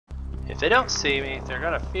If they don't see me, they're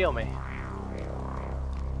gonna feel me.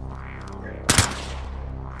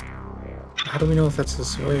 How do we know if that's a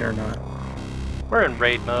civilian or not? We're in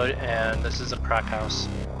raid mode, and this is a proc house.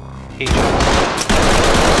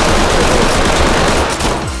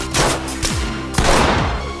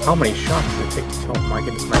 How many shots does it take to kill him? My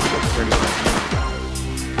goodness, my goodness, 30.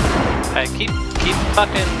 Hey, keep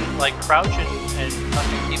fucking like crouching and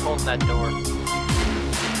fucking keep holding that door.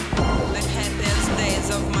 The happiest days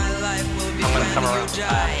of my life will be I'm gonna when come you around.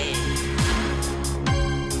 die.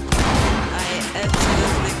 I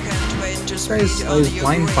absolutely can't wait to This speed guy's on always your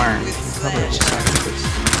blind grave firing. with You can cover it with flashlights.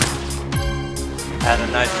 I had a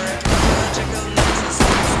knife. Biological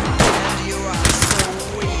necessities, and you are so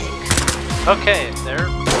weak. Okay, they're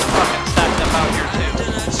fucking stacked up out here I too. do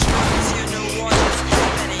not trust you know what is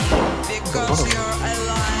happening because you're a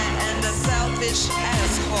liar and a selfish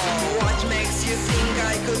asshole. What makes you think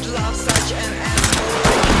I could love such an asshole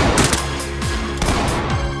like you?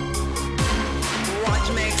 What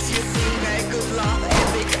makes you think I could love a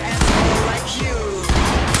big asshole like you?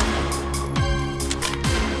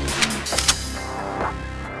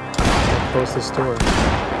 Close this door.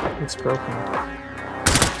 It's broken.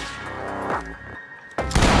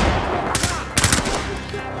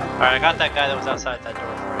 Alright, I got that guy that was outside that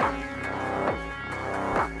door for you.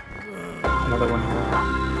 Another one here.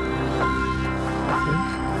 I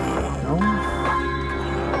think. No?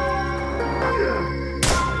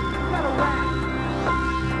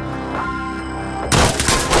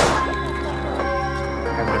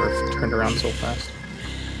 I've never turned around so fast.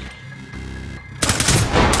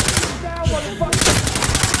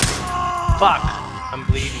 Fuck! I'm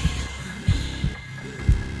bleeding.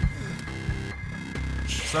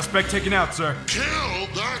 Suspect taken out, sir. Kill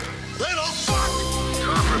that little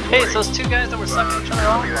fuck! Hey, it's those two guys that were sucking each other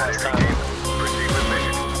off last time.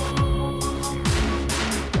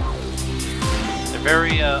 They're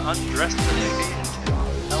very undressed for the occasion too.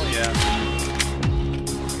 Hell yeah.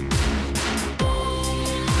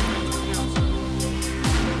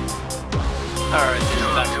 Alright,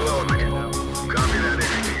 just back to it. Copy that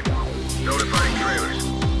entry team. Notifying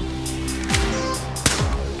trailers.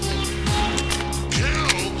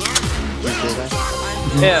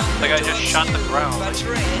 Yeah, like I just shot the ground. But Like,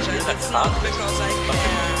 rage, you're and that it's not cock. because I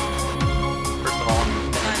care. First of all,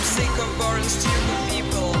 I'm sick of boring, stupid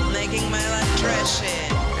people making my life trashy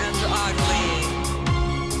and ugly.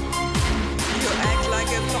 You act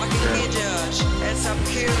like a fucking idiot, a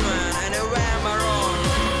subhuman, and a whammer-on.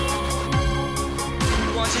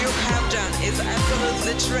 What you have done is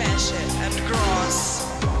absolutely trashy and gross.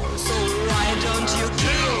 So why don't you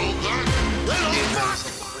kill?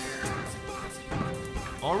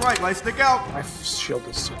 All right, light stick out. My shield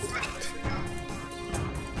is so wrecked.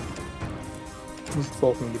 These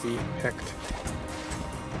both need to be picked.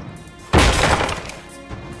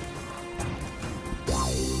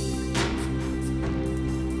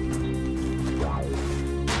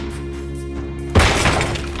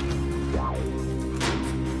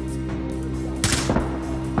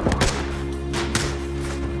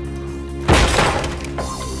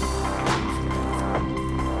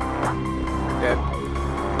 Dead.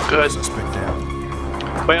 good. Suspect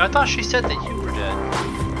down. Wait, I thought she said that you were dead.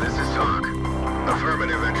 This is talk.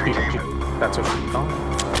 Affirmative entry team. That's what she's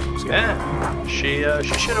calling. Yeah, she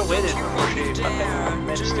should have waited before she fucking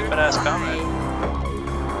made a stupid ass comment.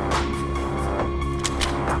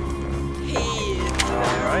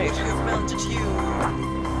 Alright.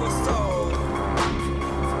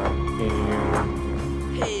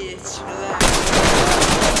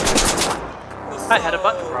 I had a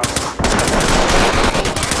button problem.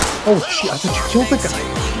 Oh shit, I thought you killed the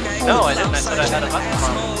guy. No, I didn't. I said I had a button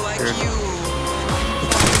problem.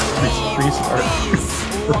 Restart.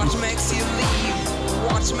 What makes you leave?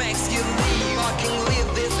 What makes you leave? Fucking leave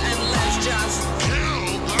this and let's just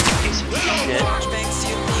Piece of shit. What makes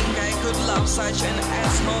you think I could love such an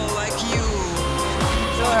asshole like you?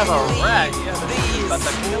 You don't have a rag. You have a about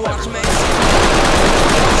to kill What everybody. makes you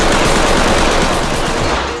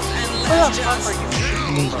Where the fuck are you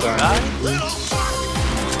shooting, guy?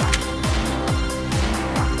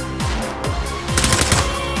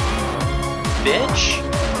 Bitch!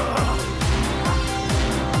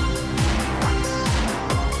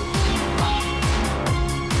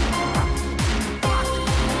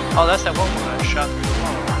 Oh, that's that one woman I shot through the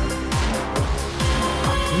wall.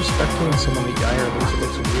 Are you spectating someone the eye or lose? It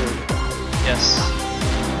looks weird. Yes.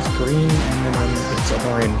 It's green and then when it's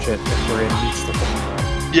orange, it where it meets the wall.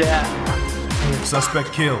 Yeah.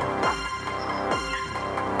 Suspect killed.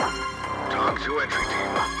 Talk to entry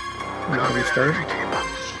team. You want to Copy that restart? entry team.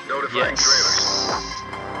 Notifying Yes. trailers.